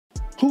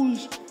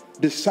Who's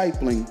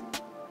discipling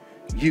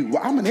you?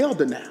 Well, I'm an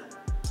elder now.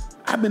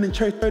 I've been in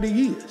church 30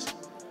 years.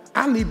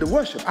 I lead the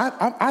worship.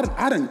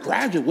 I done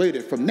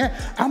graduated from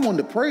that. I'm on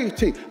the praise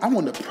team. I'm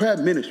on the prayer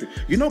ministry.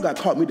 You know God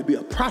called me to be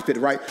a prophet,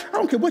 right? I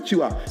don't care what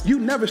you are. You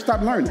never stop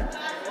learning.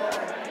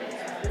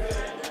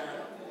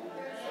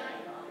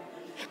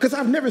 Because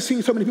I've never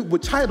seen so many people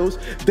with titles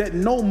that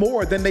know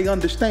more than they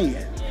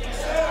understand.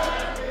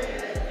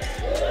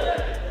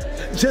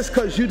 Just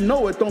because you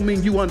know it don't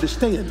mean you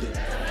understand it.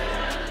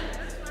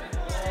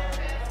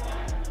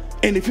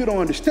 And if you don't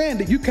understand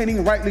it, you can't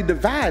even rightly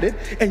divide it,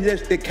 and there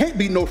can't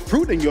be no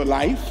fruit in your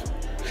life.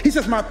 He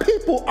says, my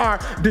people are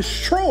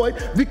destroyed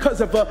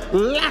because of a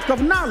lack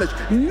of knowledge,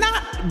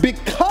 not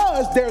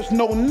because there's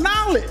no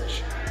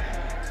knowledge.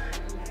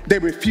 They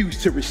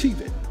refuse to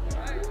receive it.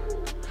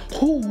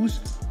 Who's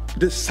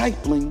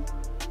discipling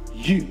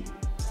you?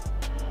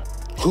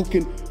 Who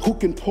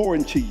can pour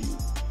into you?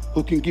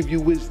 Who can give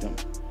you wisdom?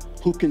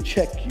 Who can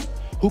check you?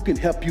 Who can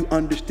help you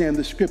understand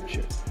the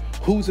scripture?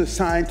 Who's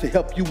assigned to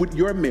help you with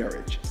your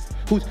marriage?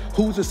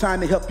 Who's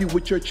assigned to help you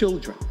with your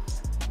children?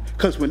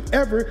 Because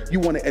whenever you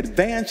want to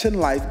advance in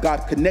life,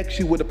 God connects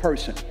you with a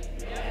person.